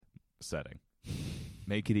setting.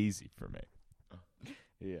 Make it easy for me.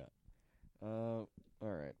 Yeah. All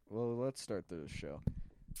right. Well, let's start the show.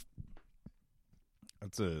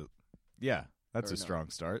 That's a Or no. strong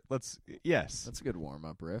start. Yes. That's a good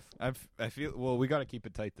warm-up riff. I feel well. We got to keep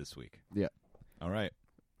it tight this week. Yeah. All right.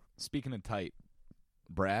 Speaking of tight,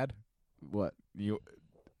 Brad, What? you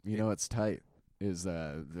know what's tight is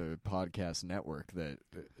the podcast network that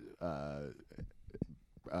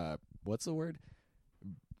what's the word?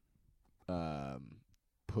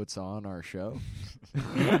 Puts on our show.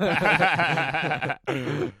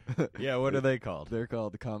 Yeah, what are they called? They're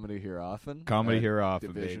called Comedy Here Often. Comedy Here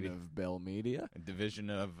Often, division baby. of Bell Media. A division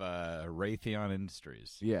of Raytheon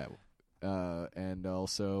Industries. Yeah. And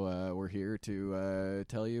also we're here to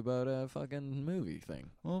tell you about a fucking movie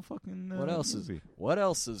thing. Well, fucking. What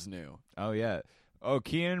else is new? Oh yeah. Oh,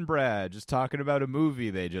 Kean and Brad just talking about a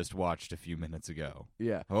movie they just watched a few minutes ago.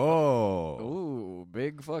 Yeah. Oh. Ooh,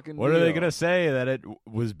 big fucking What deal. are they gonna say? That it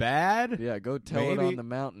was bad? Yeah, go tell it Maybe. on the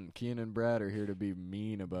mountain. Kean and Brad are here to be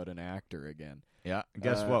mean about an actor again. Yeah.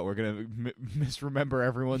 Guess what? We're gonna misremember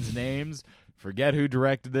everyone's names. Forget who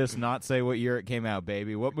directed this. Not say what year it came out,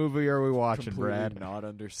 baby. What movie are we watching, Completely Brad? not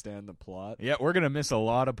understand the plot. Yeah, we're gonna miss a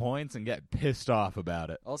lot of points and get pissed off about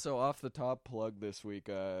it. Also, off the top plug this week,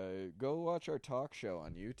 go watch our talk show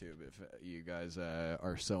on YouTube if you guys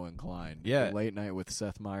are so inclined. Yeah. Late Night with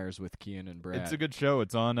Seth Meyers with Kean and Brad. It's a good show.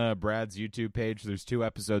 It's on Brad's YouTube page. There's 2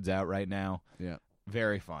 episodes out right now. Yeah.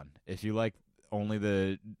 Very fun. If you like only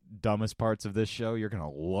the dumbest parts of this show, you're going to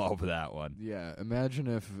love that one. Yeah, imagine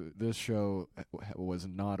if this show was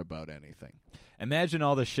not about anything. Imagine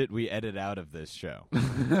all the shit we edit out of this show.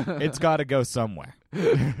 It's got to go somewhere.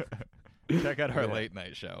 Check out our late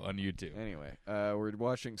night show on YouTube. Anyway, we're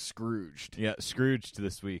watching Scrooged, Yeah, Scrooged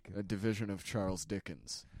this week. a division of Charles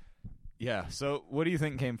Dickens. Yeah, so what do you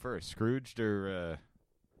think came first, Scrooged or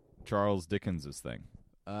Charles Dickens's thing?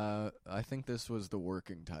 I think this was the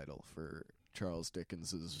working title for Charles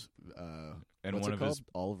Dickens's And what's one it of called? his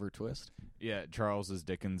Oliver Twist? Yeah, Charles's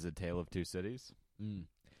Dickens' A Tale of Two Cities. Mm.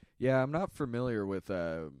 Yeah, I'm not familiar with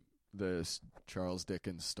the Charles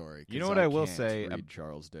Dickens story. You know 'cause what I will can't say read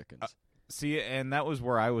Charles Dickens. See, and that was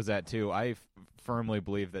where I was at too. I firmly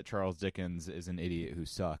believe that Charles Dickens is an idiot who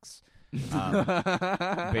sucks.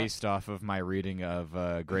 Based off of my reading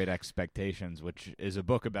of Great Expectations, which is a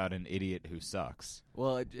book about an idiot who sucks.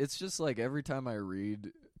 Well, it's just like every time I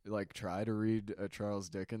try to read a Charles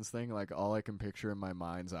Dickens thing, like all I can picture in my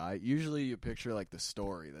mind's eye, usually you picture like the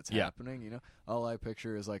story that's happening, you know? All I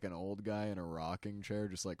picture is like an old guy in a rocking chair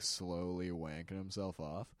just like slowly wanking himself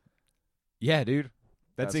off. Yeah, dude.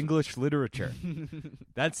 That's That's- English literature.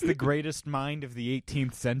 That's the greatest mind of the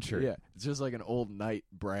 18th century. Yeah, it's just like an old knight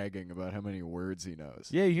bragging about how many words he knows.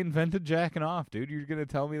 Yeah, he invented jacking off, dude. You're going to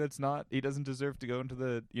tell me he doesn't deserve to go into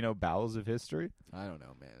the, bowels of history? I don't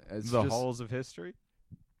know, man. It's The just, halls of history?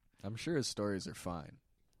 I'm sure his stories are fine.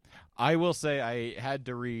 I will say I had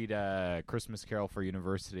to read Christmas Carol for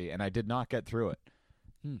university, and I did not get through it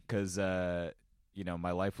because,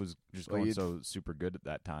 my life was just Well, going you'd- so super good at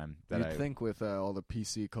that time. You'd think with all the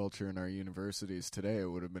PC culture in our universities today, it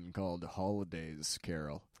would have been called Holidays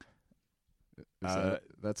Carol.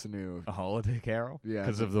 That's a new... A holiday carol? Yeah.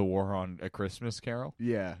 Because of the war on A Christmas Carol?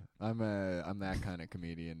 Yeah, I'm that kind of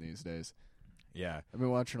comedian these days. Yeah. I've been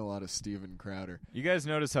watching a lot of Steven Crowder. You guys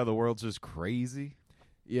notice how the world's just crazy?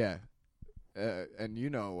 Yeah, and you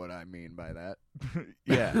know what I mean by that.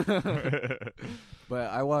 Yeah. But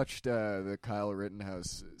I watched the Kyle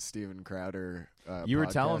Rittenhouse, Steven Crowder You were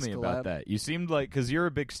telling podcast me collab. about that. You seemed like, because you're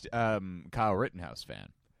a big Kyle Rittenhouse fan.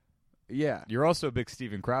 Yeah, You're also a big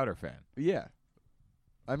Steven Crowder fan. yeah.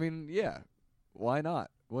 I mean, yeah. Why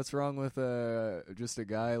not? What's wrong with just a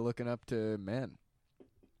guy looking up to men?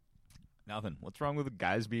 Nothing. What's wrong with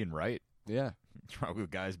guys being right? Yeah. What's wrong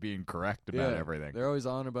with guys being correct about everything? They're always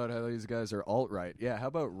on about how these guys are alt-right. Yeah, how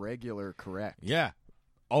about regular correct? Yeah.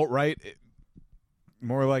 Alt-right,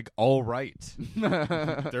 more like all right.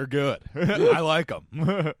 They're good. I like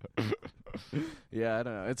them. Yeah, I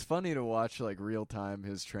don't know. It's funny to watch like real time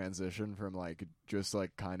his transition from like just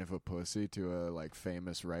like kind of a pussy to a like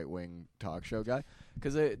famous right wing talk show guy.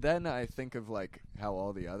 Because then I think of like how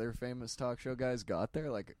all the other famous talk show guys got there.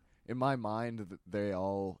 Like in my mind, they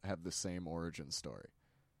all have the same origin story.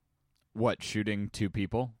 What, shooting 2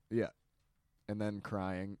 people? Yeah, and then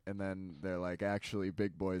crying, and then they're like, actually,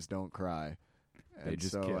 big boys don't cry. They And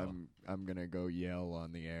just so kill. I'm gonna go yell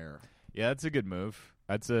on the air. Yeah, that's a good move.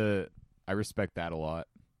 I respect that a lot.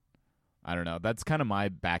 I don't know. That's kind of my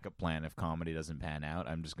backup plan if comedy doesn't pan out.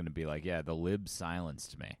 I'm just going to be like, yeah, the libs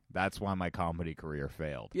silenced me. That's why my comedy career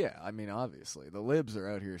failed. Yeah, I mean, obviously. The libs are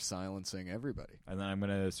out here silencing everybody. And then I'm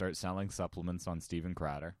going to start selling supplements on Steven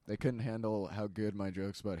Crowder. They couldn't handle how good my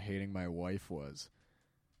jokes about hating my wife was.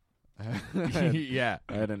 Yeah.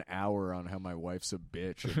 I had an hour on how my wife's a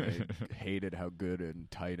bitch, and they hated how good and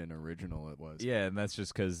tight and original it was. Yeah, and that's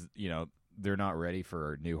just because, they're not ready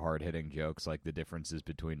for new hard-hitting jokes like the differences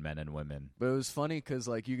between men and women. But it was funny because,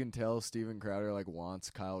 like, you can tell Steven Crowder, like, wants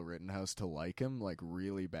Kyle Rittenhouse to like him, like,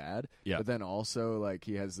 really bad. Yeah. But then also, like,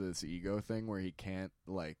 he has this ego thing where he can't,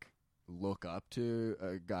 like, look up to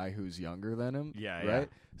a guy who's younger than him. Yeah, right? yeah.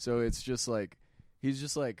 So it's just, like, he's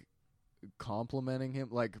just, like, complimenting him,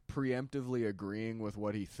 like, preemptively agreeing with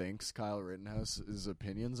what he thinks Kyle Rittenhouse's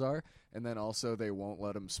opinions are. And then also they won't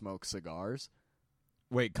let him smoke cigars.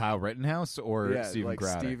 Wait, Kyle Rittenhouse or Yeah, Steven like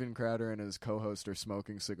Crowder? Steven Crowder and his co-host are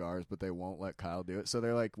smoking cigars, but they won't let Kyle do it. So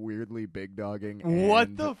they're like weirdly big dogging What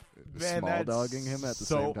and the man, small that's dogging him at the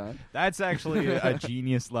so- same time. That's actually a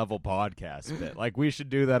genius level podcast bit. Like, we should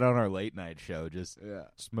do that on our late night show. Just Yeah,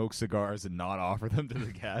 smoke cigars and not offer them to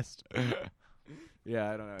the guest.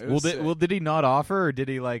 yeah, I don't know. It Well, was sick. did he not offer, or did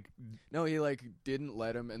he like? No, he like didn't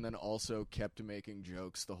let him, and then also kept making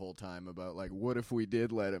jokes the whole time about like, what if we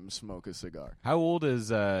did let him smoke a cigar? How old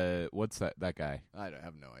is what's that guy? I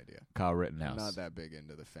have no idea. Kyle I'm Rittenhouse. not that big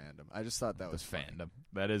into the fandom. I just thought that the was funny. fandom.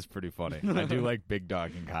 That is pretty funny. I do like big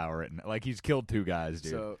dogging Kyle Rittenhouse. Like, he's killed 2 guys,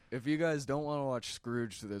 dude. So if you guys don't want to watch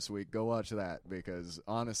Scrooge this week, go watch that because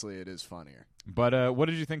honestly, it is funnier. But what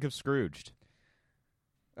did you think of Scrooged?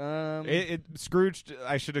 Scrooged,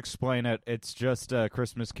 I should explain it. It's just a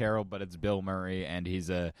Christmas Carol, but it's Bill Murray, and he's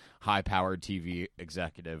a high-powered TV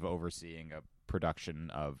executive overseeing a production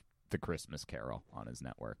of The Christmas Carol on his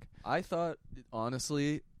network. I thought,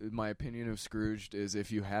 honestly, my opinion of Scrooged is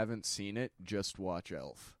if you haven't seen it, just watch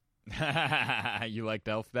Elf. You liked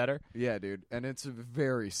Elf better? Yeah, dude, and it's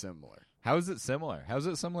very similar. How is it similar? How is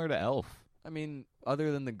it similar to Elf? I mean,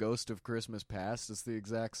 other than the Ghost of Christmas Past, it's the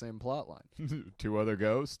exact same plot line. 2 other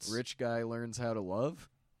ghosts? Rich guy learns how to love.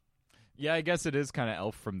 Yeah, I guess it is kind of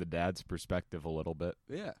Elf from the dad's perspective a little bit.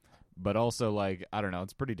 Yeah. But also, like, I don't know,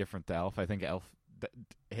 it's pretty different to Elf. I think Elf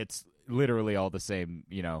hits literally all the same,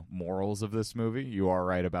 morals of this movie. You are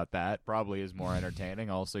right about that. Probably is more entertaining.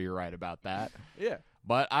 Also, you're right about that. Yeah.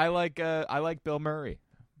 But I like Bill Murray,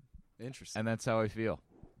 Interesting. and that's how I feel.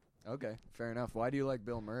 Okay, fair enough. Why do you like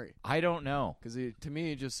Bill Murray? I don't know. Because to me,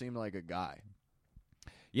 he just seemed like a guy.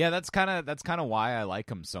 Yeah, that's kind of why I like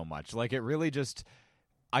him so much. Like, it really just,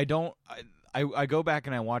 I go back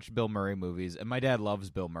and I watch Bill Murray movies, and my dad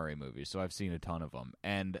loves Bill Murray movies, so I've seen a ton of them.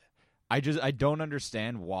 And I don't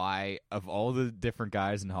understand why, of all the different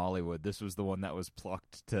guys in Hollywood, this was the one that was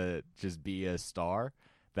plucked to just be a star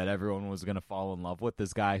that everyone was going to fall in love with.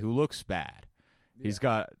 This guy who looks bad.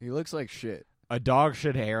 Yeah. He looks like shit. A dog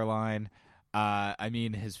shit hairline. I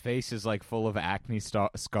mean, his face is like full of acne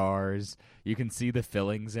scars. You can see the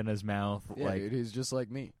fillings in his mouth. Yeah, dude, he's just like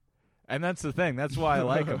me. And that's the thing. That's why I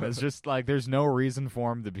like him. It's just like there's no reason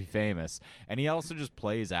for him to be famous. And he also just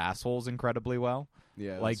plays assholes incredibly well.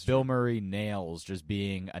 Yeah, Like, that's Bill true. Murray nails just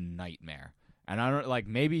being a nightmare. And I don't like,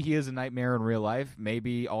 maybe he is a nightmare in real life.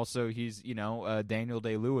 Maybe also he's, a Daniel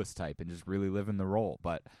Day-Lewis type and just really living the role.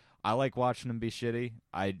 But I like watching him be shitty.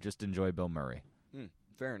 I just enjoy Bill Murray.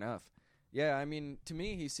 Fair enough. Yeah, I mean, to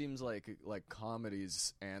me, he seems like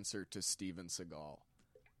comedy's answer to Steven Seagal.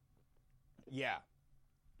 Yeah.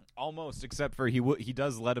 Almost, except for he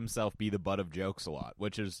does let himself be the butt of jokes a lot,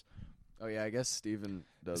 which is Oh yeah, I guess Steven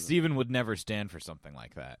doesn't. Steven would never stand for something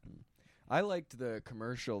like that. I liked the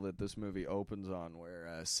commercial that this movie opens on, where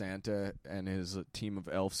Santa and his team of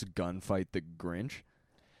elves gunfight the Grinch.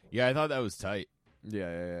 Yeah, I thought that was tight.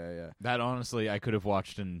 Yeah. That honestly, I could have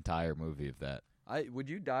watched an entire movie of that. Would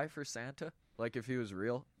you die for Santa? Like if he was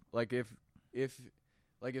real? Like if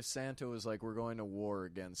Santa was like, we're going to war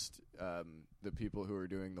against the people who are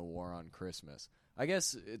doing the war on Christmas. I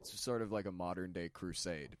guess it's sort of like a modern day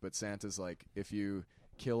crusade, but Santa's like, if you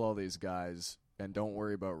kill all these guys and don't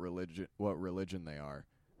worry about what religion they are,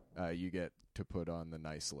 you get to put on the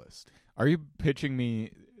nice list. Are you pitching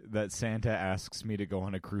me that Santa asks me to go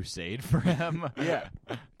on a crusade for him? Yeah,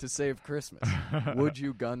 to save Christmas. Would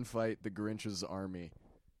you gunfight the Grinch's army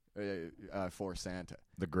for Santa?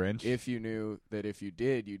 The Grinch? If you knew that if you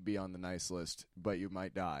did, you'd be on the nice list, but you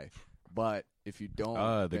might die. But if you don't,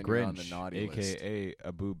 the then Grinch, you're on the naughty list. a.k.a.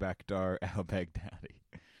 Abu Bakr al-Baghdadi.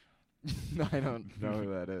 I don't know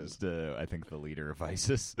who that is. Just, I think the leader of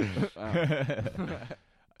ISIS.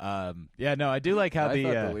 Oh. Yeah, no, I do like how I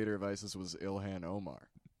thought the the leader of ISIS was Ilhan Omar.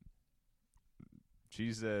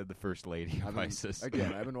 She's the first lady of ISIS.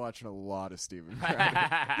 Again, I've been watching a lot of Stephen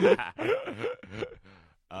Crowder.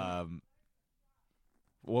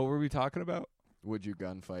 What were we talking about? Would you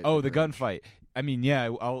gunfight? Oh, the gunfight. I mean, yeah,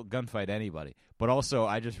 I'll gunfight anybody. But also,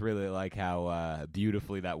 I just really like how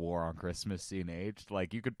beautifully that War on Christmas scene aged.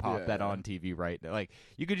 Like, you could pop that on TV right now. Like,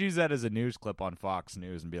 you could use that as a news clip on Fox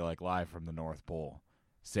News and be like, live from the North Pole,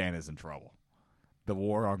 Santa's in trouble. The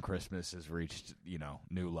War on Christmas has reached,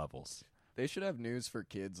 new levels. They should have news for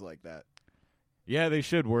kids like that. Yeah, they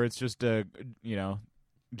should, where it's just, geopolitics,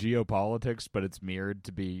 but it's mirrored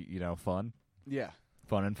to be, fun. Yeah.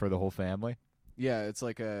 Fun and for the whole family. Yeah, it's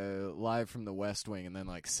like a live from the West Wing, and then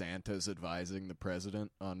like Santa's advising the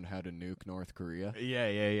president on how to nuke North Korea.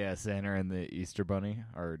 Yeah. Santa and the Easter Bunny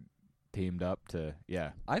are teamed up to,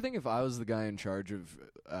 I think if I was the guy in charge of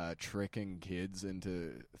tricking kids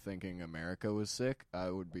into thinking America was sick, I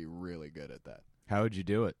would be really good at that. How would you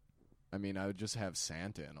do it? I mean, I would just have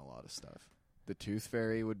Santa in a lot of stuff. The Tooth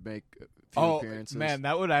Fairy would make a few appearances. Man,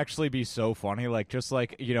 that would actually be so funny. Like, just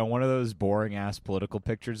like, one of those boring-ass political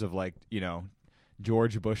pictures of, like,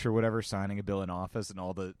 George Bush or whatever signing a bill in office, and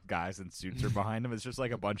all the guys in suits are behind him. It's just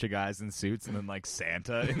like a bunch of guys in suits, and then like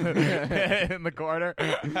Santa in the corner.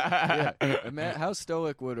 Yeah, man, how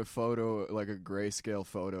stoic would a photo, like a grayscale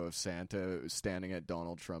photo of Santa standing at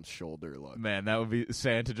Donald Trump's shoulder look? Man, that would be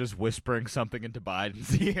Santa just whispering something into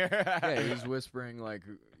Biden's ear. Yeah, he's whispering like,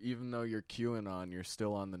 even though you're QAnon, you're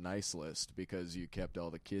still on the nice list because you kept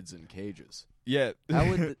all the kids in cages. Yeah.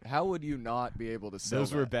 How would you not be able to sell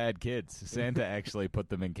Those that? were bad kids. Santa actually put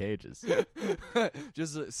them in cages.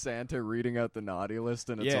 Just Santa reading out the naughty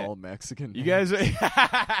list, and it's all Mexican. You guys are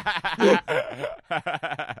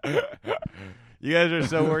You guys are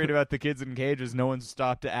so worried about the kids in cages, no one's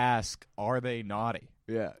stopped to ask, are they naughty?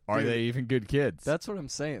 Yeah. Are they even good kids? That's what I'm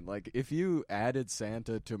saying. Like, if you added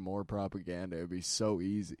Santa to more propaganda, it would be so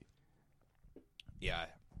easy. Yeah.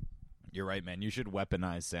 You're right, man. You should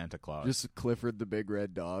weaponize Santa Claus. Just Clifford the Big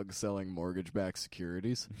Red Dog selling mortgage-backed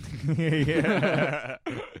securities. Yeah.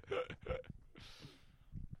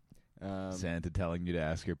 Santa telling you to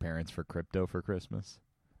ask your parents for crypto for Christmas.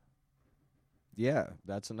 Yeah,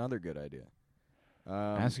 that's another good idea.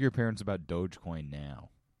 Ask your parents about Dogecoin now.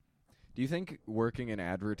 Do you think working in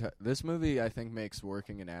this movie, I think, makes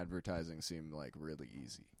working in advertising seem like really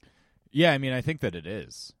easy? Yeah, I mean, I think that it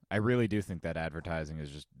is. I really do think that advertising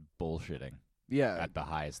is just bullshitting. Yeah, at the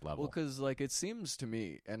highest level. Well, because like it seems to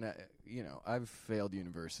me, and I've failed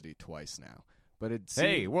university twice now, but it.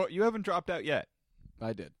 Hey, well, you haven't dropped out yet.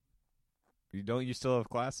 I did. You still have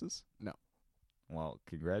classes? No. Well,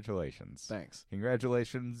 congratulations. Thanks.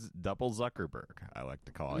 Congratulations, Double Zuckerberg, I like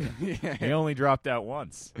to call you. Yeah. He only dropped out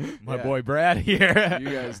once. My boy Brad here. You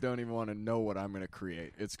guys don't even want to know what I'm going to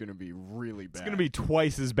create. It's going to be really bad. It's going to be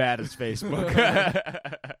twice as bad as Facebook.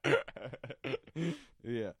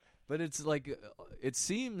 Yeah. But it's like, it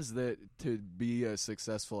seems that to be a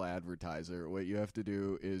successful advertiser, what you have to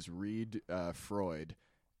do is read Freud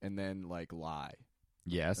and then, like, lie.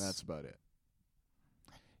 Yes. That's about it.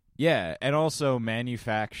 Yeah, and also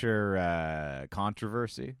manufacture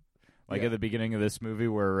controversy. Like at the beginning of this movie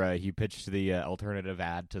where he pitched the alternative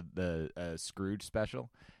ad to the Scrooge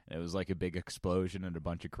special. And it was like a big explosion and a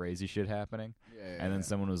bunch of crazy shit happening. Yeah, and then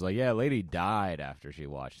someone was like, yeah, a lady died after she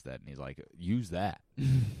watched that. And he's like, use that.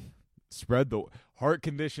 Spread the heart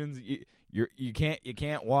conditions. You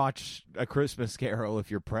can't watch A Christmas Carol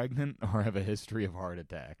if you're pregnant or have a history of heart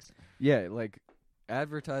attacks. Yeah, like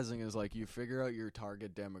advertising is like you figure out your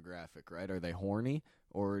target demographic, right? Are they horny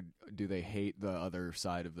or do they hate the other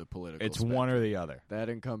side of the political spectrum? One or the other. That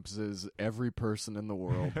encompasses every person in the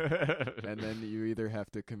world. And then you either have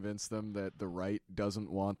to convince them that the right doesn't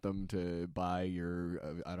want them to buy your,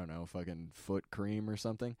 fucking foot cream or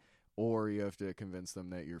something. Or you have to convince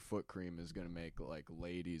them that your foot cream is going to make, like,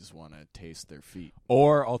 ladies want to taste their feet.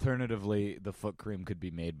 Or, alternatively, the foot cream could be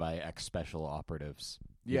made by ex-special operatives.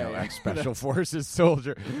 Ex-special forces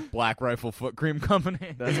soldier. Black Rifle Foot Cream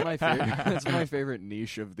Company. That's my favorite. That's my favorite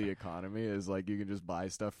niche of the economy is, like, you can just buy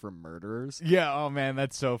stuff from murderers. Yeah, oh, man,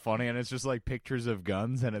 that's so funny. And it's just, like, pictures of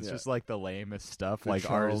guns, and it's just, like, the lamest stuff, like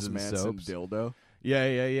Charles artisan Manson soaps. dildo.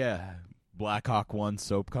 Yeah. Black Hawk One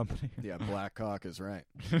soap company. Yeah, Black Hawk is right.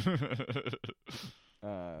 Anyway.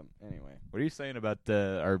 What are you saying about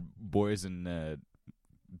our boys in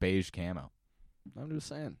beige camo? I'm just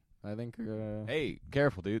saying. I think... Hey,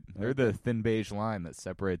 careful, dude. They're the thin beige line that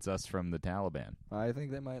separates us from the Taliban. I think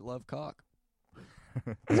they might love cock.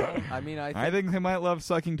 I think they might love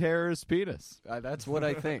sucking terrorist penis. That's what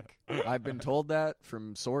I think. I've been told that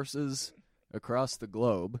from sources across the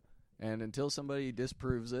globe. And until somebody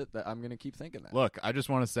disproves it, that I'm going to keep thinking that. Look, I just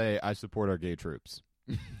want to say I support our gay troops.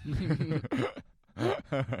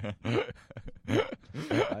 I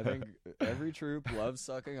think every troop loves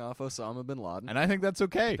sucking off Osama bin Laden. And I think that's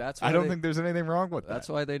okay. I don't think there's anything wrong with that. That's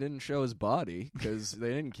why they didn't show his body, because they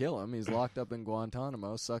didn't kill him. He's locked up in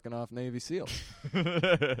Guantanamo sucking off Navy SEALs. All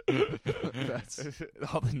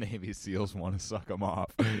the Navy SEAls want to suck him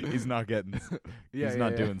off. He's not getting. He's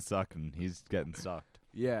not doing sucking. He's getting sucked.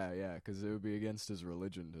 Yeah, because it would be against his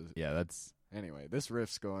religion. Yeah, that's. Anyway, this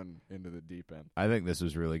riff's going into the deep end. I think this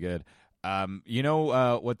was really good. You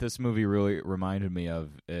know what this movie really reminded me of?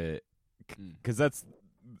 Because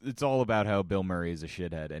it's all about how Bill Murray is a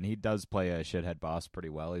shithead, and he does play a shithead boss pretty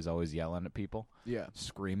well. He's always yelling at people. Yeah.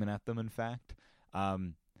 Screaming at them, in fact.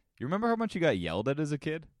 You remember how much you got yelled at as a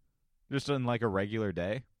kid? Just on, like, a regular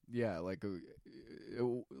day? Yeah, like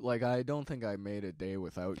I don't think I made a day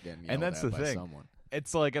without getting yelled and that's at the by thing. someone.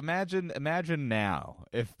 It's like, imagine now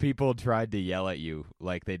if people tried to yell at you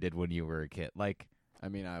like they did when you were a kid. Like, I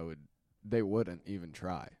mean, they wouldn't even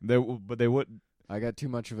try. But they wouldn't. I got too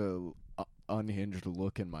much of a unhinged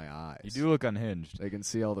look in my eyes. You do look unhinged. They can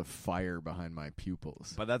see all the fire behind my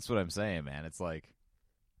pupils. But that's what I'm saying, man. It's like,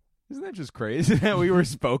 isn't that just crazy that we were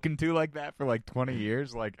spoken to like that for like 20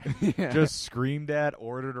 years? Like, just screamed at,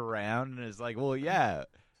 ordered around, and it's like, well, yeah,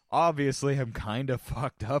 obviously I'm kind of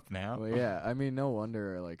fucked up now. Well, yeah, I mean, no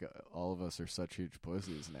wonder, like, all of us are such huge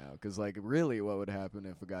pussies now. Because, like, really what would happen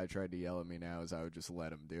if a guy tried to yell at me now is I would just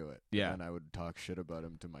let him do it. Yeah. And I would talk shit about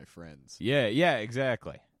him to my friends. Yeah,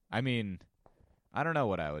 exactly. I mean, I don't know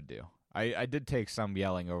what I would do. I did take some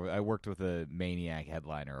yelling over. I worked with a maniac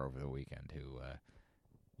headliner over the weekend who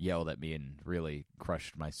yelled at me and really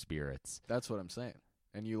crushed my spirits. That's what I'm saying.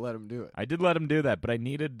 And you let him do it. I did let him do that, but I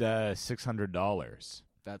needed $600.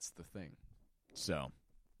 That's the thing. So,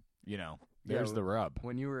 there's the rub.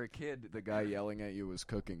 When you were a kid, the guy yelling at you was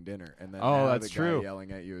cooking dinner, and then that's the true. guy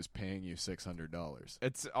yelling at you is paying you $600.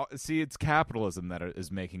 It's capitalism that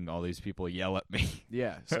is making all these people yell at me.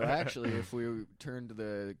 Yeah. So actually, if we turned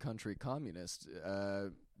the country communist,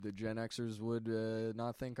 the Gen Xers would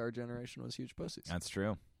not think our generation was huge pussies. That's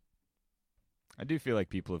true. I do feel like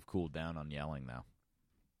people have cooled down on yelling now.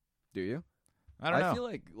 Do you? I don't know. I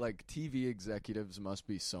feel like TV executives must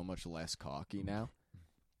be so much less cocky now.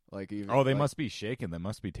 Like even they must be shaken. They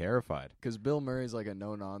must be terrified. Because Bill Murray's like a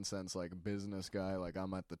no nonsense like business guy. Like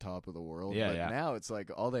I'm at the top of the world. Yeah, but yeah. now it's like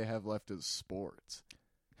all they have left is sports.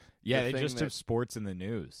 Yeah, they just have sports in the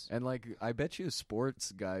news. And like I bet you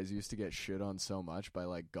sports guys used to get shit on so much by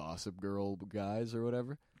like Gossip Girl guys or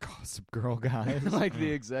whatever. Gossip Girl guys. Like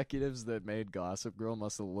the executives that made Gossip Girl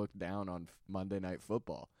must have looked down on Monday Night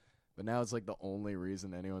Football. But now it's like the only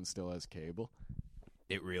reason anyone still has cable.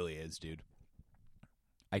 It really is, dude.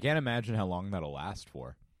 I can't imagine how long that'll last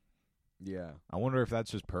for. Yeah. I wonder if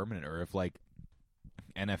that's just permanent or if, like,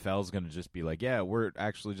 NFL's going to just be like, yeah, we're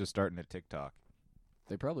actually just starting a TikTok.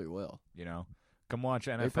 They probably will. Come watch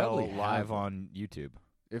probably NFL live have. on YouTube.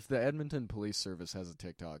 If the Edmonton Police Service has a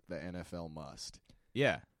TikTok, the NFL must.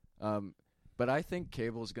 Yeah. But I think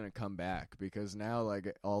cable's going to come back because now,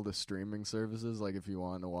 like, all the streaming services, like, if you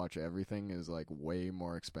want to watch everything, is, like, way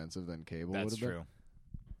more expensive than cable would have been. That's true.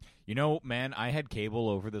 You know, man, I had cable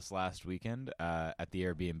over this last weekend at the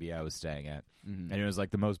Airbnb I was staying at, and it was,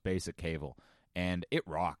 like, the most basic cable, and it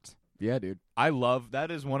rocked. Yeah, dude. That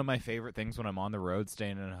is one of my favorite things when I'm on the road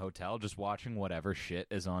staying in a hotel, just watching whatever shit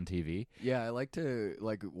is on TV. Yeah, I like to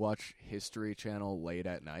watch History Channel late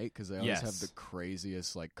at night because they always have the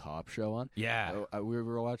craziest like cop show on. Yeah. We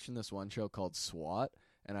were watching this one show called SWAT,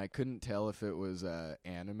 and I couldn't tell if it was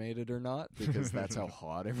animated or not because that's how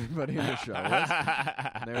hot everybody in the show was.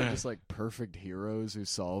 And they were just like perfect heroes who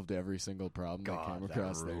solved every single problem that came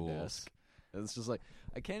across their desk. And it's just like,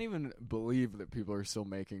 I can't even believe that people are still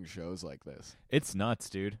making shows like this. It's nuts,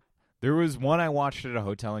 dude. There was one I watched at a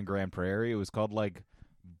hotel in Grand Prairie. It was called like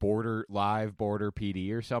Border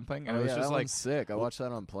PD or something. And it was that just like one's sick. I watched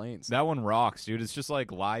that on planes. That one rocks, dude. It's just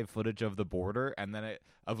like live footage of the border and then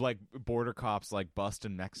of like border cops like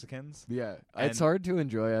busting Mexicans. Yeah. It's hard to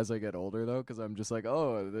enjoy as I get older though because I'm just like,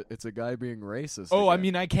 oh, it's a guy being racist. Oh, again. I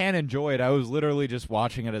mean, I can't enjoy it. I was literally just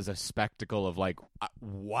watching it as a spectacle of like,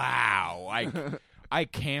 wow, I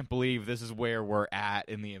can't believe this is where we're at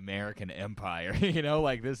in the American empire.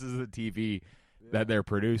 Like this is the TV that they're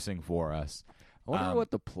producing for us. I wonder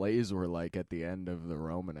what the plays were like at the end of the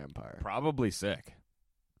Roman Empire. Probably sick.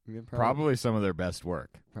 Yeah, probably some of their best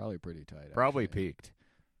work. Probably pretty tight. Probably actually. peaked.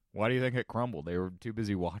 Why do you think it crumbled? They were too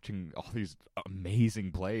busy watching all these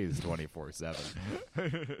amazing plays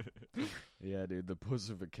 24/7. Yeah, dude, the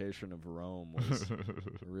pussification of Rome was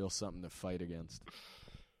real something to fight against.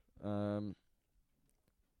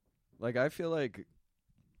 Like, I feel like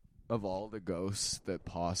of all the ghosts that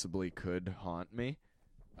possibly could haunt me,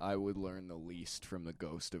 I would learn the least from the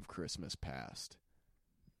ghost of Christmas Past.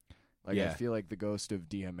 Like, I Yeah. feel like the ghost of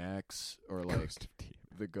DMX or, like,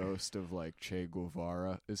 the ghost of, like, Che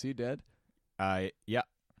Guevara. Is he dead? Yeah.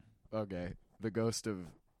 Okay. The ghost of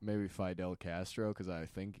maybe Fidel Castro, because I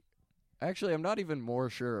think... Actually, I'm not even more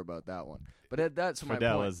sure about that one. But that's my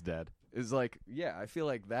Fidel point. is dead. Is like, yeah, I feel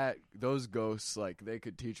like those ghosts, like, they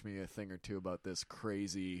could teach me a thing or two about this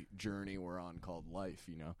crazy journey we're on called life,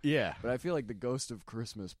 you know? Yeah. But I feel like the ghost of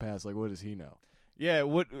Christmas Past, like, what does he know? Yeah,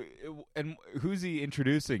 what and who's he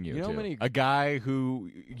introducing you You know to? how many- A guy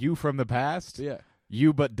who you from the past? Yeah.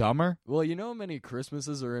 You but dumber? Well, you know how many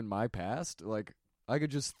Christmases are in my past? Like, I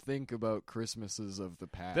could just think about Christmases of the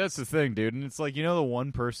past. That's the thing, dude. And it's like, you know, the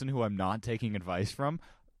one person who I'm not taking advice from,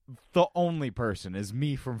 the only person is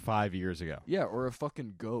me from 5 years ago. Yeah, or a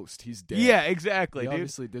fucking ghost. He's dead. Yeah, exactly, He dude.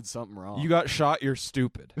 obviously did something wrong. You got shot, you're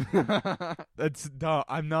stupid. That's dumb.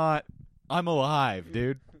 I'm alive,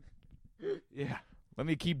 dude. Yeah. Let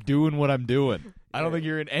me keep doing what I'm doing. I don't think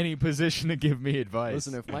you're in any position to give me advice.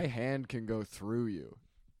 Listen, if my hand can go through you,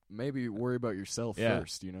 maybe worry about yourself Yeah.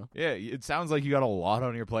 first, you know? Yeah, it sounds like you got a lot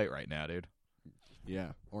on your plate right now, dude.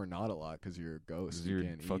 Yeah. Or not a lot because you're a ghost. You're You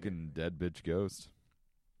can't eat fucking dead bitch ghost.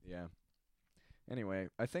 it. Yeah. Anyway,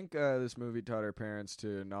 I think this movie taught our parents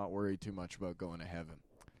to not worry too much about going to heaven.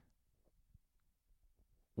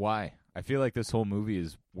 Why? I feel like this whole movie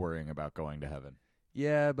is worrying about going to heaven.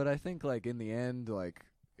 Yeah, but I think, like, in the end, like,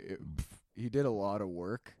 he did a lot of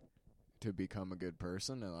work to become a good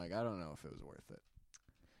person, and, like, I don't know if it was worth it.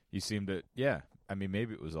 You seem to, yeah. I mean,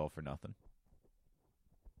 maybe it was all for nothing.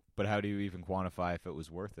 But how do you even quantify if it was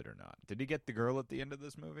worth it or not? Did he get the girl at the end of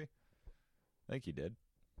this movie? I think he did.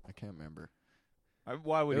 I can't remember.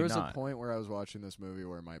 Why would There he was not? a point where I was watching this movie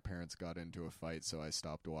where my parents got into a fight, so I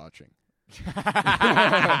stopped watching.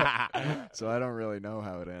 So I don't really know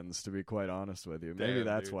how it ends, to be quite honest with you. Maybe Damn,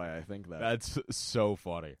 that's dude. why I think that. That's so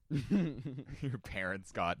funny. Your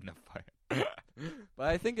parents got in a fight. But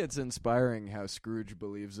I think it's inspiring how Scrooge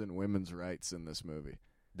believes in women's rights in this movie.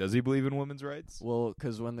 Does he believe in women's rights? Well,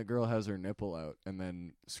 because when the girl has her nipple out, and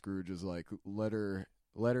then Scrooge is like, let her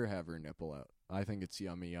have her nipple out. I think it's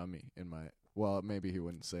yummy yummy in my... Well, maybe he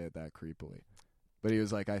wouldn't say it that creepily. But he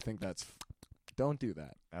was like, I think that's... Don't do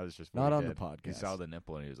that. That was just Not what he on the did. podcast. He saw the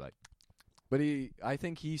nipple and he was like, But I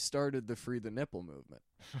think he started the Free the Nipple movement.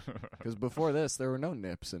 Because before this, there were no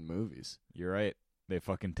nips in movies. "You're right. They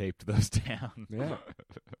fucking taped those down. Yeah.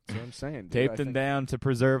 That's what I'm saying. Dude. Taped I them think- down to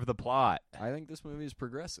preserve the plot." I think this movie is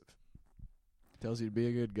progressive. Tells you to be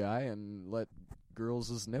a good guy and let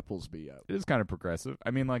girls' nipples be out. It is kind of progressive.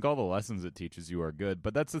 I mean, like, all the lessons it teaches you are good,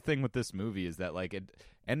 but that's the thing with this movie is that, like,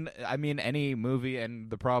 and I mean, any movie, and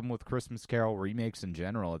the problem with Christmas Carol remakes in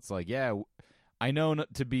general, it's like, yeah, I know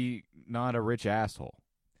to be not a rich asshole.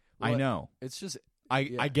 I Well, know. It's just... I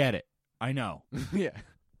yeah. get it. I know. Yeah.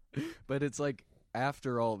 But it's like,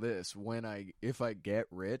 after all this, if I get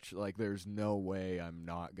rich, like, there's no way I'm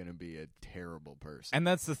not going to be a terrible person. And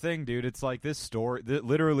that's the thing, dude. It's like this story,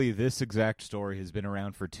 literally this exact story has been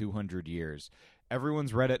around for 200 years.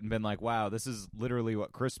 Everyone's read it and been like, wow, this is literally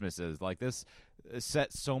what Christmas is. Like, this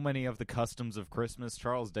set so many of the customs of Christmas.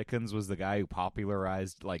 Charles Dickens was the guy who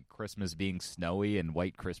popularized, like, Christmas being snowy and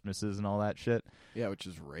white Christmases and all that shit. Yeah, which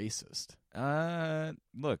is racist.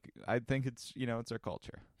 Look, I think it's, it's our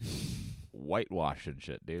culture. Whitewash and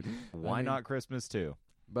shit, dude. Why mean- not Christmas too?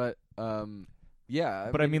 But, yeah.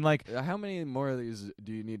 But I mean, like, how many more of these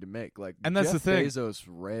do you need to make? Like, And that's Jeff the thing. Bezos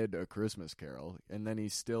read A Christmas Carol, and then he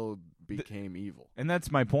still became evil. and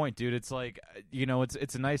that's my point, dude. It's like,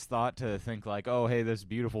 it's a nice thought to think like, oh, hey, this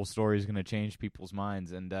beautiful story is going to change people's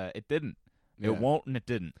minds, and it didn't. Yeah. It won't, and it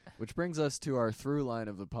didn't. Which brings us to our through line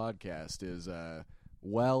of the podcast is,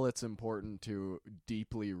 while it's important to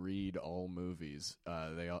deeply read all movies,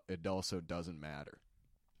 it also doesn't matter.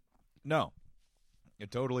 No,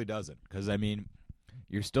 it totally doesn't. Because, I mean,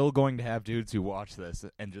 you're still going to have dudes who watch this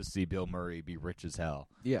and just see Bill Murray be rich as hell.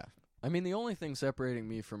 Yeah. I mean, the only thing separating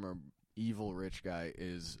me from a evil rich guy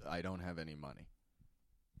is I don't have any money.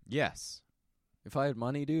 Yes. If I had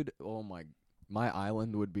money, dude, oh my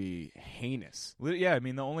island would be heinous. Yeah, I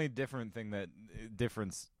mean, the only difference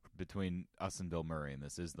between us and Bill Murray in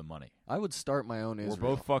this is the money. I would start my own Israel.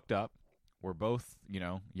 We're both fucked up. We're both,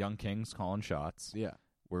 young kings calling shots. Yeah.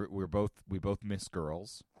 We both miss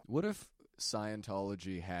girls. What if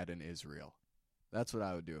Scientology had an Israel? That's what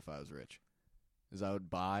I would do if I was rich. Is I would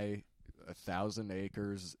buy 1,000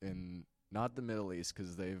 acres in Not the Middle East,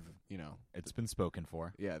 because they've, It's been spoken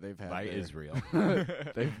for yeah, they've had by their- Israel.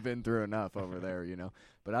 They've been through enough over there,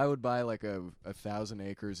 But I would buy like a 1,000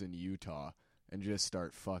 acres in Utah and just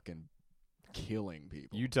start fucking killing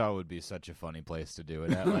people. Utah would be such a funny place to do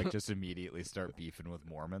it at. Like, just immediately start beefing with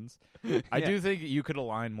Mormons. I Yeah. do think you could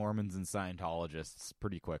align Mormons and Scientologists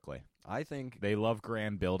pretty quickly. I think They love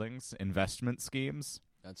grand buildings, investment schemes.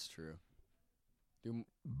 that's true.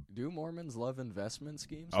 Do Mormons love investment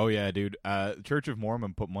schemes? Oh yeah, dude. Church of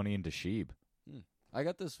Mormon put money into sheep. I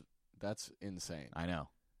got this. That's insane. I know.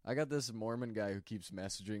 I got this Mormon guy who keeps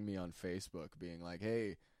messaging me on Facebook being like,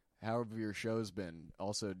 hey, how have your shows been?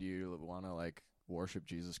 Also, do you want to, like, worship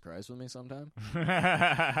Jesus Christ with me sometime?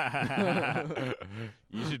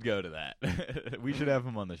 You should go to that. We should have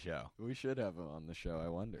him on the show. We should have him on the show, I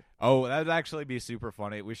wonder. Oh, that would actually be super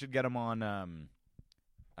funny. We should get him on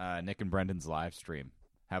Nick and Brendan's live stream.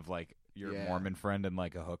 Have, like, your Yeah. Mormon friend and,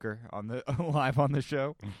 like, a hooker on the live on the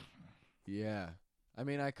show. Yeah. I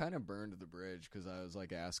mean, I kind of burned the bridge because I was,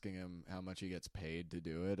 like, asking him how much he gets paid to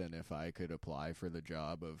do it and if I could apply for the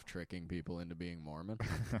job of tricking people into being Mormon.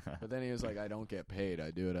 But then he was like, I don't get paid.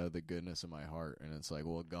 I do it out of the goodness of my heart. And it's like,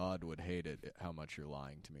 well, God would hate it how much you're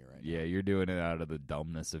lying to me right Yeah, you're doing it out of the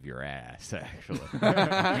dumbness of your ass, actually.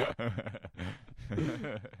 now.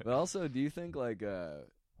 But also, do you think, like,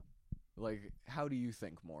 how do you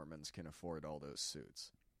think Mormons can afford all those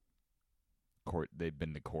suits? They've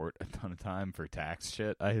been to court a ton of time for tax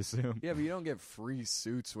shit, I assume. Yeah, but you don't get free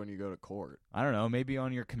suits when you go to court. I don't know. Maybe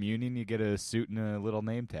on your communion you get a suit and a little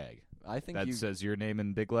name tag I think that says your name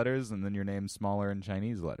in big letters and then your name smaller in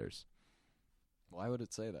Chinese letters. Why would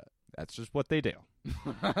it say that? That's just what they do.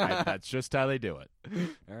 That's just how they do it.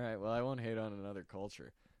 All right, well, I won't hate on another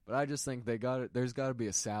culture, but I just think there's got to be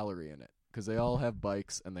a salary in it because they all have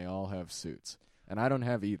bikes and they all have suits, and I don't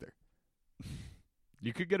have either.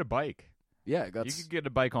 You could get a bike. Yeah, You could get a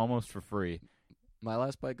bike almost for free. my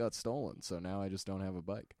last bike got stolen, so now I just don't have a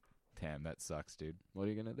bike. Damn, that sucks, dude. What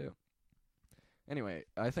are you gonna do? Anyway,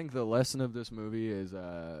 I think the lesson of this movie is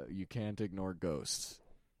you can't ignore ghosts.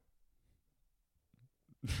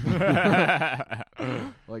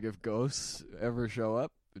 Like if ghosts ever show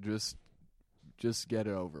up, just get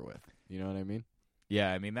it over with. You know what I mean?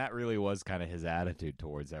 Yeah, I mean, that really was kind of his attitude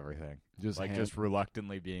towards everything. Just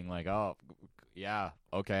reluctantly being like, oh, yeah,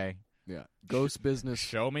 okay. yeah. Ghost business.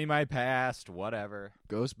 Show me my past, whatever.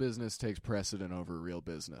 Ghost business takes precedent over real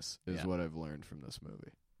business. Is Yeah. what I've learned from this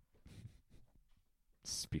movie.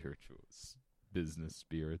 Spirituals. Business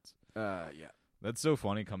spirits. Yeah. That's so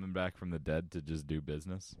funny coming back from the dead to just do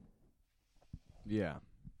business. Yeah.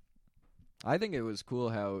 I think it was cool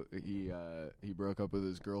how he broke up with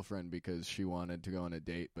his girlfriend because she wanted to go on a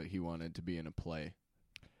date, but he wanted to be in a play.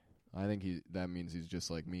 I think that means he's just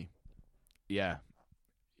like me. Yeah.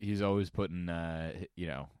 He's always putting,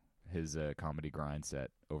 his comedy grind set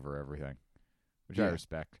over everything, which I Yeah.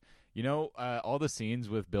 respect. You know, all the scenes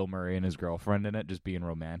with Bill Murray and his girlfriend in it just being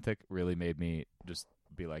romantic really made me just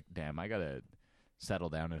be like, damn, I got to settle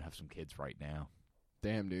down and have some kids right now.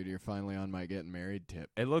 Damn, dude, you're finally on my getting married tip.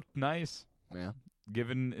 It looked nice. Yeah.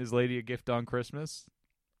 Giving his lady a gift on Christmas,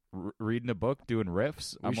 reading a book, doing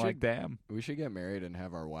riffs. I'm like, damn. We should get married and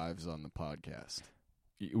have our wives on the podcast.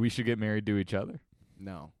 We should get married to each other.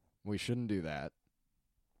 No, we shouldn't do that.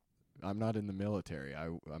 I'm not in the military.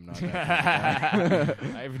 I'm not that kind of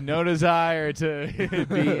guy. I have no desire to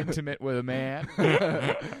be intimate with a man.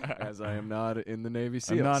 As I am not in the Navy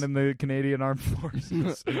SEALs. I'm not in the Canadian Armed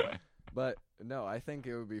Forces. But no, I think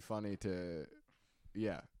it would be funny to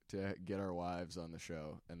get our wives on the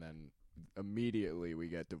show, and then immediately we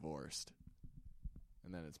get divorced,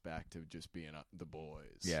 and then it's back to just being the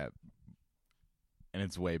boys. Yeah. And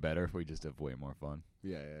it's way better if we just have way more fun.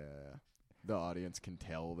 Yeah. The audience can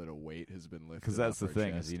tell that a weight has been lifted. Because that's the off our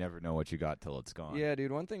thing, chest. is you never know what you got till it's gone. Yeah,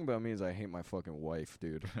 dude. One thing about me is I hate my fucking wife,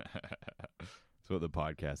 dude. That's what the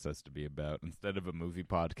podcast has to be about. Instead of a movie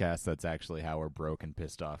podcast, that's actually how we're broke and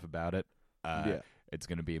pissed off about it. It's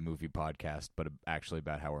going to be a movie podcast, but actually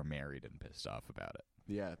about how we're married and pissed off about it.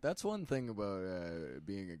 Yeah, that's one thing about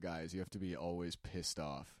being a guy is you have to be always pissed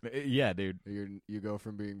off. Yeah, dude. You go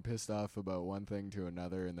from being pissed off about one thing to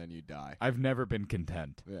another, and then you die. I've never been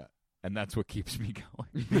content. Yeah. And that's what keeps me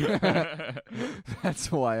going.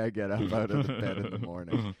 That's why I get up out of the bed in the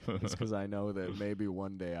morning. It's because I know that maybe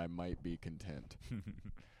one day I might be content.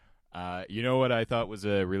 You know what I thought was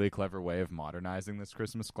a really clever way of modernizing this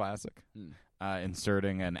Christmas classic?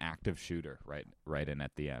 Inserting an active shooter right in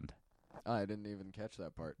at the end. Oh, I didn't even catch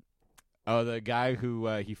that part. Oh, the guy who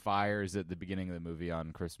he fires at the beginning of the movie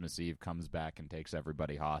on Christmas Eve comes back and takes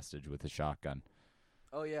everybody hostage with a shotgun.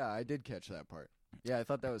 Oh, yeah, I did catch that part. Yeah, I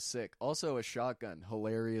thought that was sick. Also, a shotgun,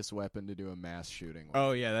 hilarious weapon to do a mass shooting with.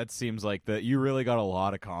 Oh yeah, that seems like you really got a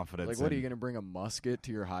lot of confidence. Like, what are you gonna bring a musket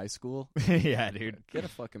to your high school? Yeah, dude. Get a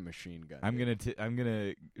fucking machine gun. I'm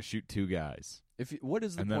gonna shoot 2 guys, What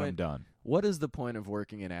is the and point? then I'm done. What is the point of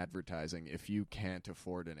working in advertising if you can't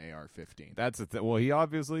afford an AR-15? That's the thing. Well, he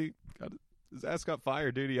obviously his ass got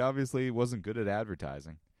fired, dude. He obviously wasn't good at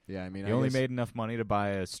advertising. Yeah, I mean, He only made enough money to buy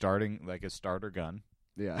a starter gun,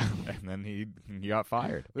 Yeah. and then he got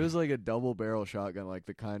fired. It was like a double barrel shotgun, like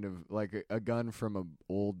the kind of like a gun from an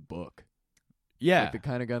old book. Yeah, Like the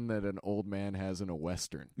kind of gun that an old man has in a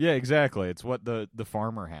western. yeah, exactly. It's what the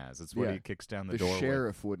farmer has. It's what Yeah. he kicks down the The door with.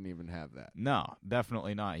 sheriff wouldn't even have that. No,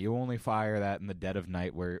 definitely not. You only fire that in the dead of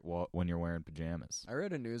night when you're wearing pajamas. I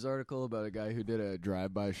read a news article about a guy who did a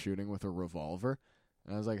drive-by shooting with a revolver,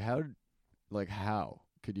 and I was like, how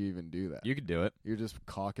could you even do that? You could do it. You're just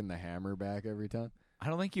cocking the hammer back every time? I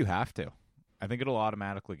don't think you have to. I think it'll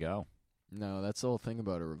automatically go. No, that's the whole thing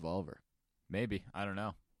about a revolver. Maybe. I don't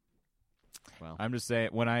know. Well, I'm just saying,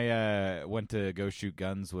 when I went to go shoot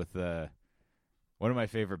guns with one of my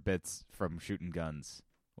favorite bits from shooting guns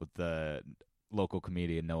with the local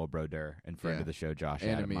comedian Noah Brodeur and friend Yeah. of the show Josh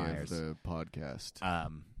Adam enemy Myers. of the podcast.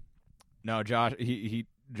 No, Josh.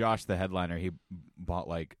 Josh, the headliner, he bought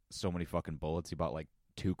like so many fucking bullets. He bought like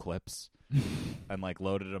 2 clips and like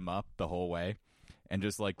loaded them up the whole way, and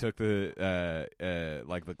just like took the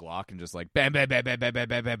like the Glock and just like bam bam bam bam bam bam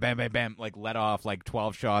bam bam bam bam bam, like let off like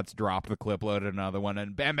 12 shots, dropped the clip, loaded another one,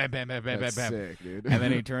 and bam bam bam bam bam That's bam bam. sick, dude. And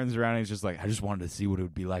then he turns around and he's just like, I just wanted to see what it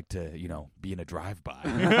would be like to, be in a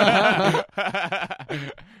drive-by.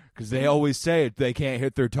 Because they always say they can't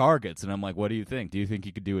hit their targets. And I'm like, what do you think? Do you think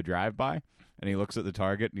you could do a drive-by? And he looks at the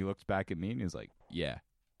target and he looks back at me and he's like, yeah.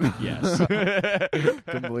 Yes.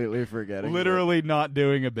 Completely forgetting. Literally not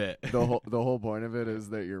doing a bit. The whole point of it is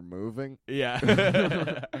that you're moving. Yeah.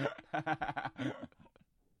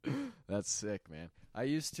 That's sick, man. I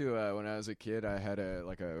used to when I was a kid, I had a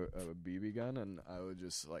BB gun, and I would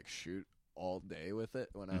just like shoot all day with it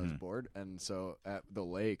when I was bored. And so at the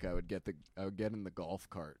lake, I would get in the golf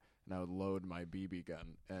cart and I would load my BB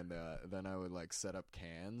gun, and then I would like set up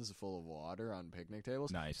cans full of water on picnic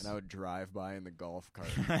tables. Nice. And I would drive by in the golf cart,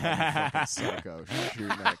 like a fucking psycho,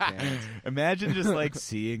 shooting at cans. Imagine just like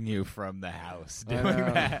seeing you from the house doing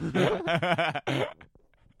I that.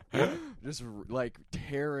 Just like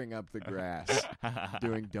tearing up the grass,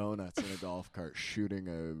 doing donuts in a golf cart, shooting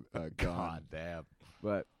a gun. God damn.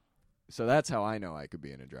 But so that's how I know I could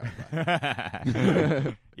be in a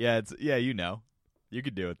drive-by. Yeah, you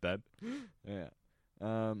could do it then. Yeah.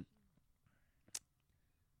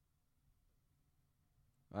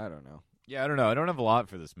 I don't know. Yeah, I don't know. I don't have a lot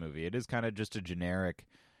for this movie. It is kind of just a generic.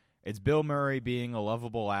 It's Bill Murray being a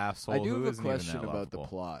lovable asshole. I do who have a isn't even question that about the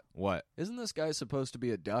lovable. plot. What? Isn't this guy supposed to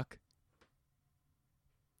be a duck?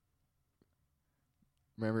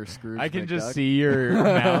 Remember Scrooge? I can just McDuck? see your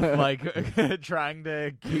mouth like trying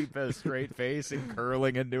to keep a straight face and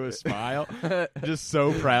curling into a smile. Just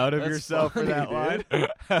so proud of That's yourself for that funny, line.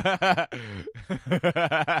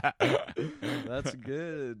 That's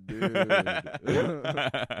good, dude.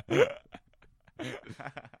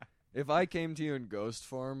 If I came to you in ghost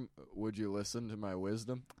form, would you listen to my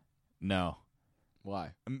wisdom? No.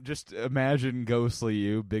 Why? Just imagine ghostly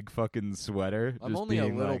you, big fucking sweater. I'm just only a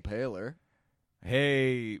being little like, paler.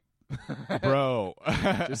 Hey, bro.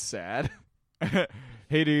 Just sad.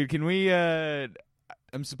 Hey, dude, can we, I'm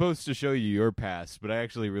supposed to show you your past, but I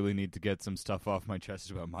actually really need to get some stuff off my chest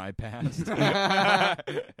about my past.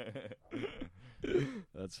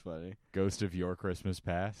 That's funny. Ghost of your Christmas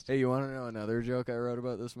past. Hey, you want to know another joke I wrote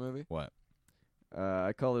about this movie? What?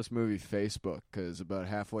 I call this movie Facebook because about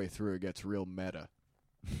halfway through it gets real meta.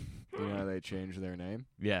 You know how they change their name?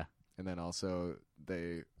 Yeah. And then also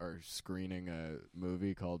they are screening a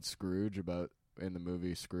movie called Scrooge in the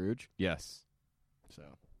movie Scrooge. Yes. So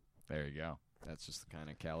There you go. that's just the kind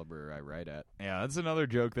of caliber I write at. Yeah, that's another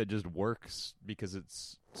joke that just works because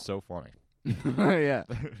it's so funny. Yeah.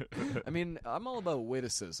 I mean, I'm all about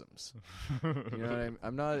witticisms. You know what I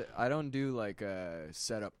mean? I don't do like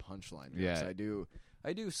set up punchline jokes. Yeah.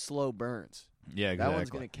 I do slow burns. Yeah, exactly. That one's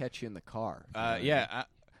going to catch you in the car. You know what I mean? Yeah,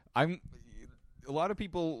 I'm. A lot of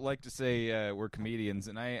people like to say we're comedians,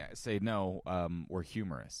 and I say no. We're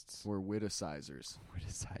humorists. We're witticizers.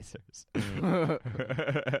 Criticizers.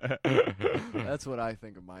 That's what I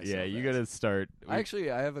think of myself. Yeah, you as. gotta start. I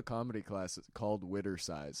have a comedy class called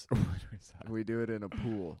Wittersize. We do it in a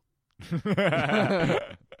pool. Yeah,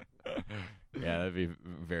 that'd be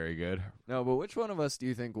very good. No, but which one of us do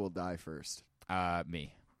you think will die first?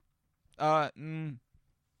 Me.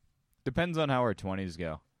 Depends on how our 20s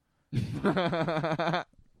go.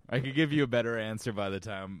 I could give you a better answer by the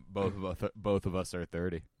time both of us are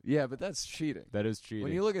 30. Yeah, but that's cheating. That is cheating.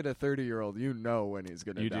 When you look at a 30-year-old, you know when he's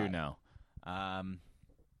going to die. You do know.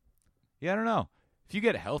 Yeah, I don't know. If you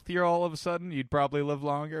get healthier all of a sudden, you'd probably live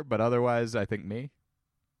longer. But otherwise, I think me.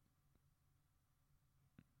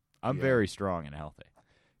 I'm very strong and healthy.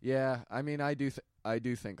 Yeah, I mean, I do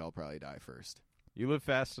think I'll probably die first. You live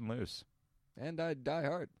fast and loose. And I die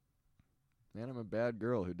hard. Man, I'm a bad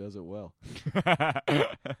girl who does it well.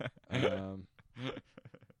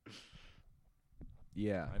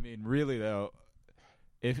 Yeah. I mean, really, though,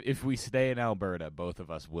 if we stay in Alberta, both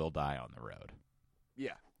of us will die on the road.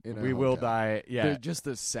 Yeah. We will die. Yeah. They're just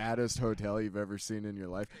the saddest hotel you've ever seen in your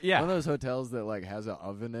life. Yeah. One of those hotels that, like, has an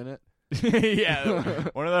oven in it. Yeah,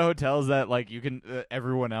 one of the hotels that like you can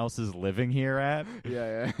everyone else is living here at.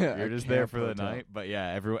 Yeah. You're just there for the night, but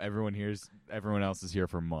yeah, everyone else is here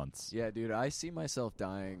for months. Yeah, dude, I see myself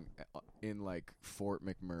dying in like Fort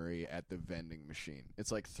McMurray at the vending machine.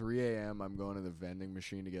 It's like 3 a.m. I'm going to the vending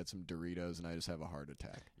machine to get some Doritos, and I just have a heart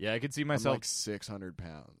attack. Yeah, I could see myself I'm like 600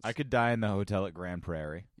 pounds. I could die in the hotel at Grand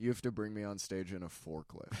Prairie. You have to bring me on stage in a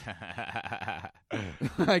forklift.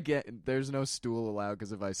 There's no stool allowed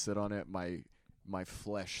because if I sit on it, my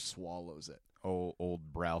flesh swallows it. Old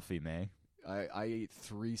Ralphie May. I eat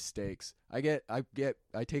 3 steaks. I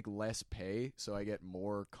take less pay, so I get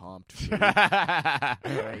more comped food.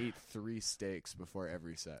 I eat 3 steaks before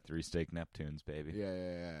every set. 3 steak Neptunes, baby.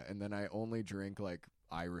 Yeah. And then I only drink like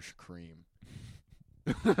Irish cream.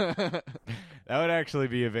 That would actually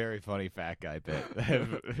be a very funny fat guy bit.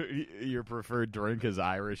 Your preferred drink is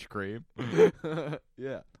Irish cream.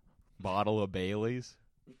 Yeah. Bottle of Baileys.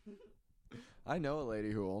 I know a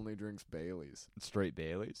lady who only drinks Baileys. Straight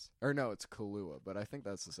Baileys? Or no, it's Kahlua, but I think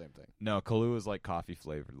that's the same thing. No, Kahlua is like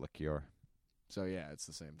coffee-flavored liqueur. So yeah, it's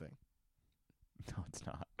the same thing. No, it's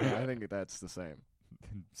not. I think that's the same.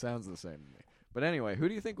 Sounds the same to me. But anyway, who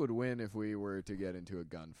do you think would win if we were to get into a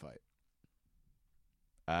gunfight?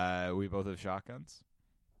 We both have shotguns?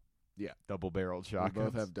 Yeah. Double-barreled shotguns? We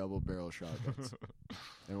both have double-barrel shotguns.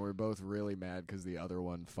 And we're both really mad because the other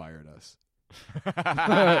one fired us.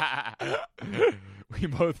 We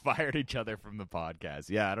both fired each other from the podcast.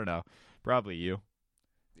 Yeah, I don't know. Probably you.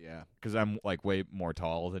 Yeah. Because I'm like way more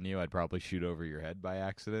tall than you. I'd probably shoot over your head by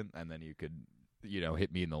accident, and then you could,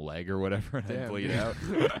 hit me in the leg or whatever, and I'd bleed out.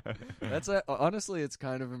 That's honestly, it's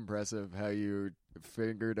kind of impressive how you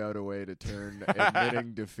figured out a way to turn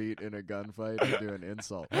admitting defeat in a gunfight into an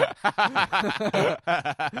insult.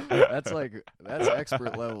 That's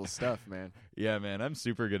expert level stuff, man. Yeah, man, I'm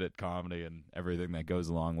super good at comedy and everything that goes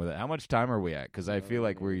along with it. How much time are we at? Because I feel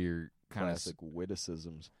like we're your kind of classic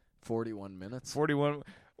witticisms. 41 minutes. 41.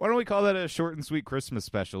 Why don't we call that a short and sweet Christmas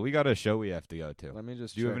special? We got a show we have to go to. Let me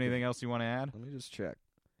just. Do you have anything else you want to add? Let me just check.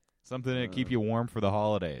 Something to keep you warm for the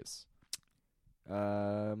holidays.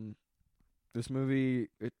 This movie,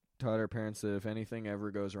 it taught our parents that if anything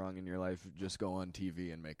ever goes wrong in your life, just go on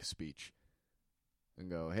TV and make a speech. And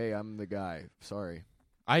go, hey, I'm the guy. Sorry.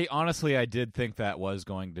 I did think that was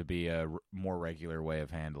going to be a more regular way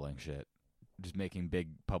of handling shit. Just making big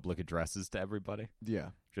public addresses to everybody. Yeah.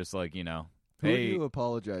 Just like, Who would you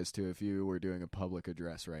apologize to if you were doing a public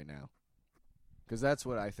address right now? Because that's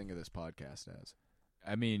what I think of this podcast as.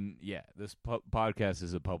 I mean, yeah, this podcast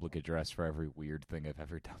is a public address for every weird thing I've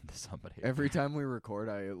ever done to somebody. Every time we record,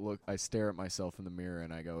 I stare at myself in the mirror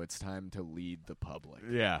and I go, it's time to lead the public.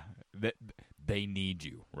 Yeah. They need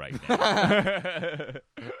you right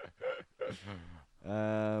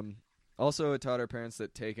now. Also, it taught our parents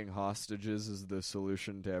that taking hostages is the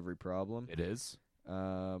solution to every problem. It is.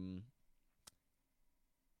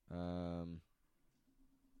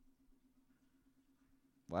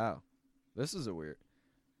 Wow. This is a weird.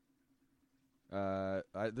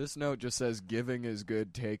 This note just says, giving is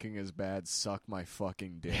good, taking is bad, suck my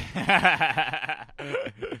fucking dick.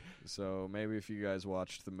 So maybe if you guys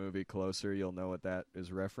watched the movie closer, you'll know what that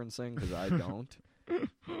is referencing, because I don't.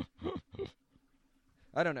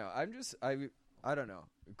 I don't know. I don't know.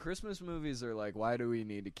 Christmas movies are like, why do we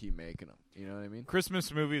need to keep making them? You know what I mean?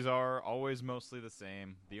 Christmas movies are always mostly the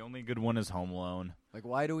same. The only good one is Home Alone. Like,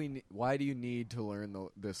 why do you need to learn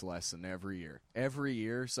this lesson every year? Every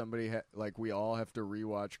year, we all have to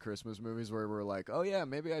rewatch Christmas movies where we're like, oh yeah,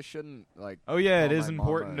 maybe I shouldn't Oh yeah, it is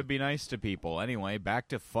important to be nice to people. Anyway, back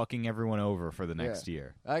to fucking everyone over for the next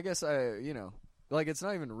year. I guess it's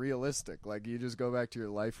not even realistic. Like, you just go back to your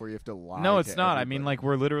life where you have to lie. No, it's to not. everybody. I mean, like,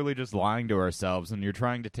 we're literally just lying to ourselves, and you're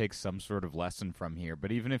trying to take some sort of lesson from here.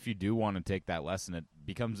 But even if you do want to take that lesson, it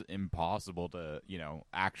becomes impossible to,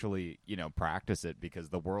 actually, practice it because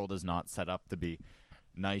the world is not set up to be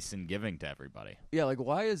nice and giving to everybody. Yeah, like,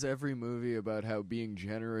 why is every movie about how being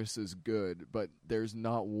generous is good, but there's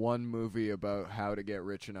not one movie about how to get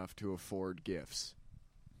rich enough to afford gifts?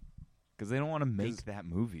 Because they don't want to make that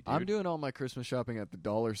movie, dude. I'm doing all my Christmas shopping at the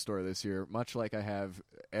dollar store this year, much like I have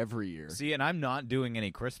every year. See, and I'm not doing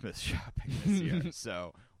any Christmas shopping this year,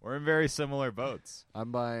 so we're in very similar boats.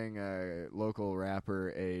 I'm buying a local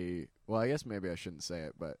rapper well, I guess maybe I shouldn't say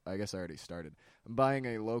it, but I guess I already started. I'm buying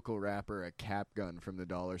a local rapper a cap gun from the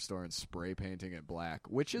dollar store and spray painting it black,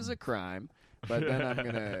 which is a crime, but then I'm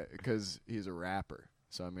going to, because he's a rapper,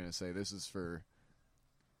 so I'm going to say this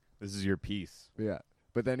is your piece. Yeah.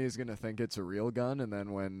 But then he's going to think it's a real gun, and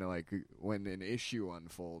then when an issue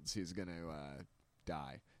unfolds, he's going to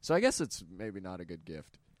die. So I guess it's maybe not a good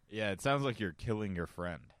gift. Yeah, it sounds like you're killing your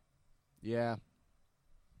friend. Yeah.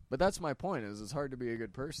 But that's my point, is it's hard to be a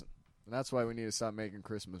good person. And that's why we need to stop making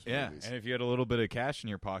Christmas movies. And if you had a little bit of cash in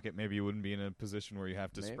your pocket, maybe you wouldn't be in a position where you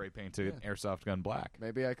have to spray paint an airsoft gun black.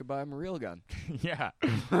 Maybe I could buy him a real gun. Yeah.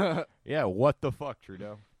 Yeah, what the fuck,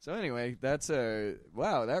 Trudeau? So anyway, that's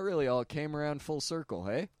wow, that really all came around full circle,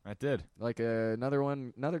 hey? That did. Like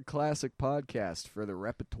another classic podcast for the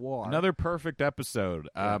repertoire. Another perfect episode.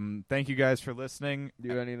 Yeah. Thank you guys for listening. Do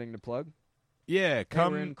you have anything to plug? Yeah,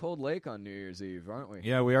 come. Hey, we're in Cold Lake on New Year's Eve, aren't we?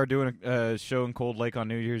 Yeah, we are doing a show in Cold Lake on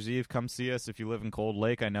New Year's Eve. Come see us if you live in Cold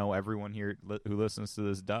Lake. I know everyone here who listens to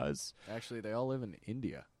this does. Actually, they all live in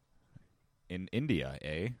India. In India,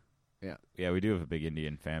 eh? Yeah. Yeah, we do have a big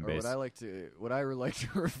Indian fan Or base. what I like to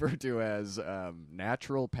refer to as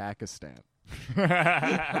natural Pakistan.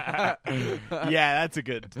 Yeah, that's a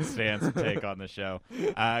good stance to take on the show.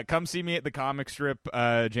 Come see me at the comic strip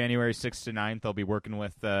January 6th to 9th. I'll be working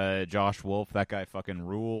with Josh Wolf. That guy fucking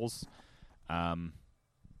rules.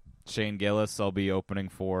 Shane Gillis I'll be opening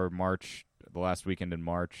for the last weekend in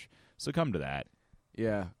March. So come to that.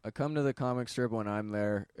 Yeah, I come to the comic strip when I'm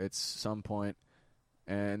there. It's some point.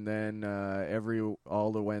 And then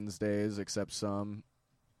all the Wednesdays except some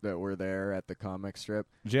that were there at the comic strip.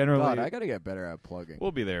 Generally, God, I got to get better at plugging.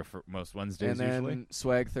 We'll be there for most Wednesdays and then usually.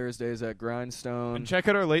 Swag Thursdays at Grindstone. And check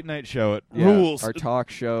out our late night show. It rules. Our talk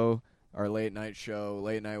show, our late night show,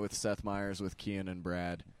 Late Night with Seth Meyers with Kian and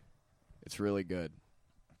Brad. It's really good.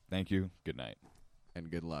 Thank you. Good night. And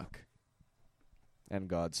good luck. And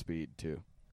Godspeed, too.